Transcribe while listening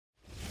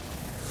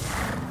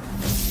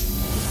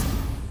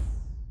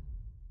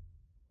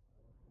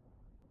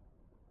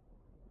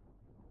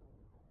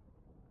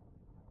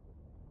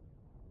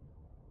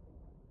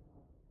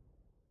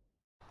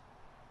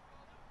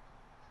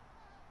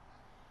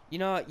You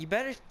know what? You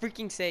better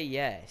freaking say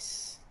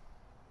yes.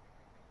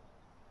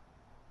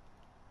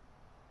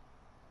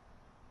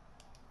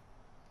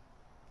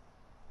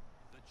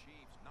 The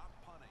Chiefs not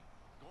punting,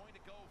 going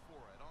to go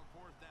for it on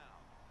 4th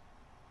down.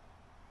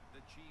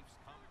 The Chiefs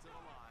come to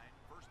the line.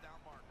 First down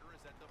marker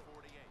is at the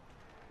 48.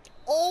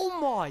 Oh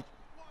my!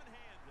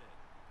 One-handed.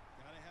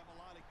 Got to have a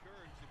lot of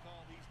courage to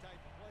call these type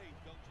of plays,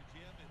 don't you,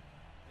 Jim?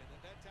 And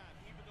at that time,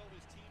 even though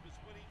this team is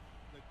winning,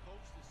 the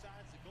coach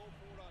decides to go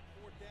for it on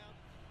 4th down.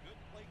 Good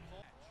play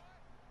call.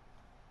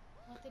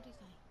 What did he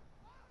say?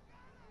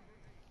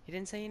 He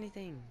didn't say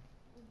anything.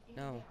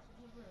 No.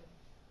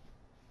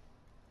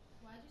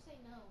 Why'd you say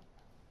no?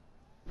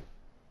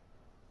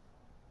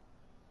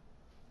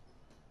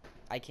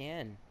 I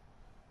can.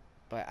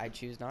 But I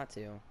choose not to.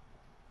 You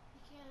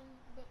can,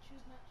 but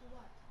choose not to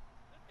what?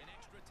 An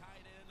extra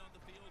tight end on the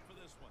field for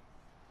this one.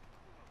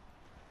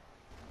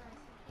 Bryce,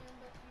 you can,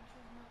 but you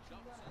choose not to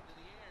Jumps what? into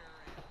the air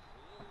and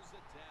pulls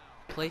it down.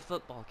 Play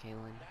football,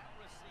 Kaylin. That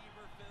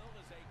receiver, Phil,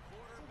 is a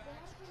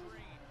quarterback's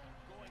dream.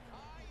 Going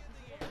high in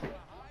the air,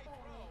 a high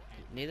throw.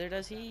 Neither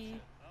does he.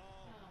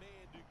 Oh,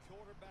 man, do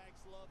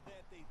quarterbacks love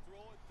that? They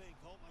throw it, think,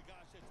 oh, my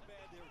gosh, that's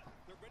bad.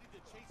 They're ready to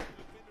chase the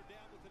defender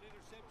down with an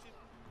interception.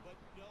 But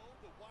no,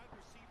 the wide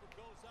receiver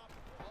goes up.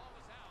 Ball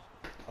is out.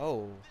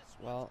 Oh, This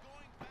well. one's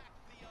going back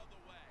the other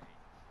way.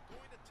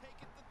 Going to take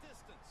it the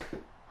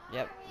distance.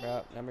 Yep,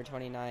 bro. Number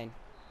 29.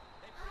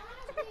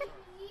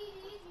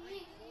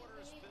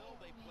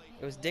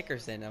 It was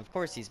Dickerson. Of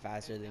course he's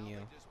faster than you.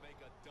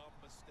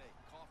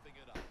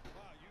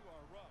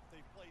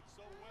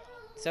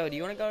 So, do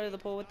you want to go to the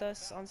pool with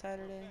us on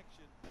Saturday?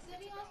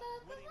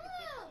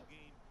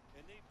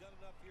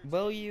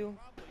 Will you?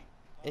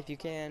 If you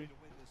can.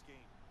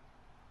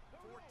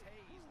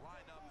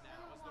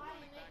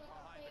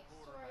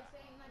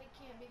 Saying that he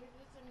can't because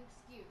it's an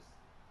excuse.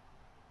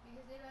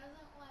 Because it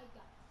doesn't like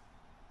us.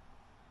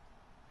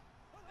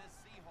 The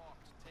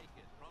Seahawks take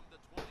it from the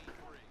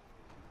 23.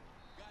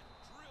 Got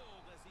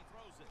drilled as he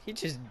throws it. He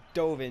just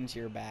dove into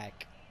your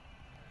back.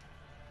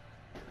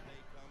 Here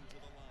they come to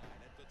the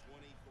line at the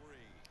 23.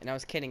 And I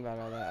was kidding about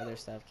all that other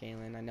stuff,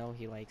 Kaylin. I know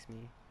he likes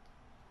me.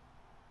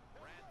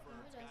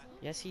 Bradford's got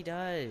Yes, he on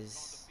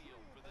does. the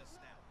field for this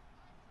snap.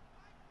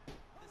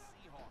 The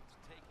Seahawks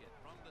take it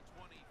from the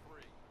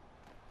 23.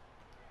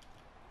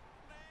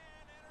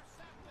 Man,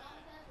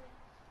 intercepted.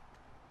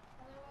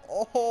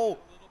 Oh!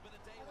 A little bit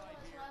of daylight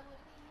Otherwise, here. why would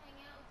he hang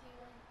out with you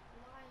and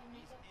lie and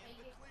make He's up in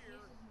fake the clear.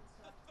 excuses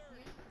and The stuff?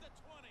 30, the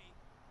 20,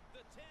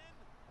 the 10.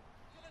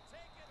 Gonna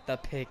take it The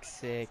home pick for the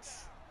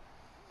six.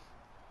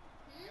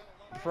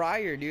 Hmm?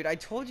 Pryor, dude. I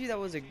told you that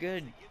was a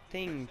good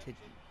thing to...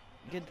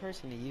 Good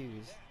person to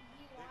use.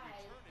 He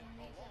lied and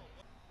makes up.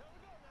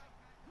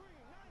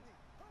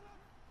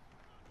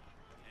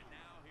 And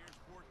now here's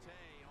Forte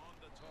on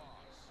the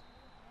toss.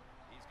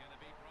 He's going to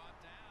be brought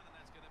down, and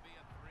that's going to be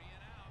a 3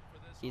 and out for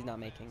this He's not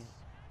offense. making it.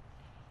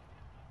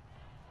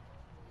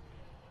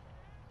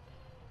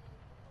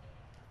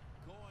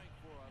 Going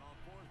for it on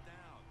 4th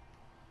down.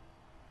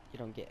 You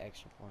don't get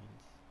extra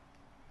points.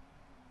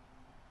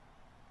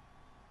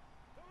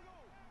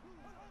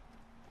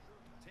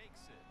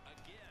 Takes it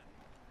again.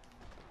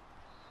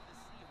 The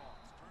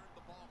Seahawks turn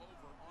the ball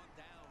over on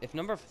down. If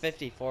number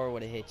 54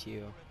 would have hit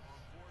you.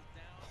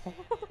 You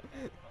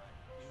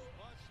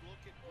must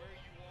look at where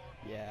you are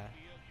on Yeah. the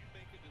field. You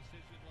make a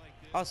decision like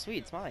this. Oh,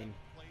 sweet, it's mine.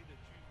 Play that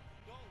you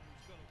know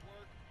is going to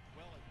work.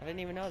 Well, I didn't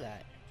even know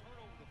that. you turn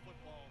over the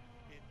football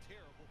in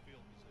terrible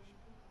field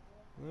position.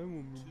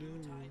 Two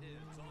tight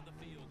ends on the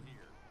field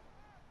here.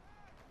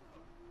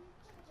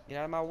 Get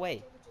out of my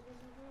way.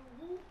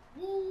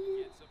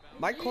 Gets about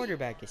My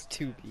quarterback is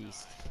two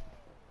beast.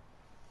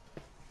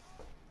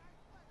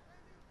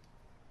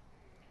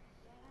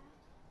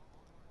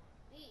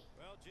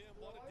 Well, Jim,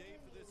 what a day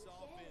for this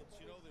offense.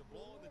 You know, they're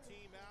blowing the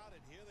team out,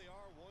 and here they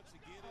are once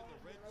again in the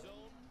red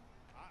zone.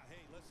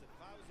 Hey, listen, if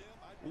I was them,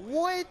 I'd go ahead and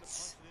What?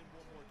 punch it in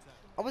one more time.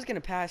 I was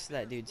gonna pass to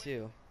that dude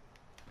too.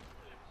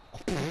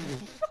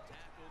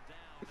 tackled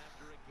down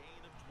after a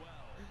gain of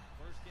 12.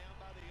 First down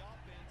by the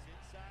offense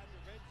inside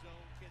the red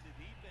zone. Can the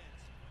defense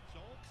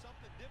show them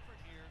something different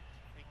here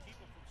and keep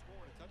them from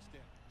scoring a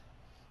touchdown?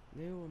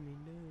 No, I mean,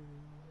 no.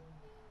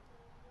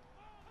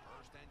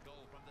 First and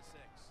goal from the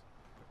 6.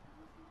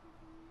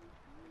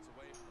 Gets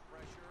away from the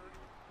pressure.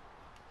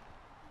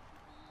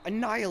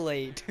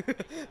 Annihilate.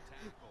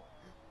 Tackle.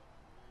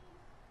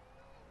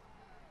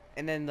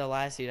 And then the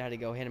last dude had to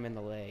go hit him in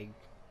the leg.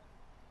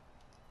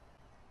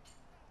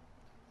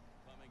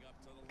 Coming up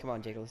to the Come on,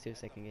 line Jacob, let's do a at the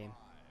second game. 5.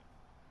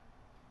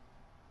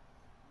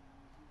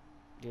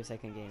 Do a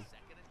second game.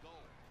 Second and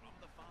goal from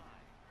the 5.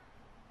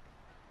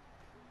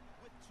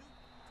 With 2,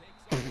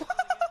 takes off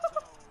in the end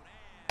zone,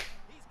 and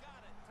he's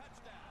got it.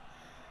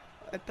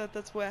 Touchdown. I thought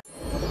that's what.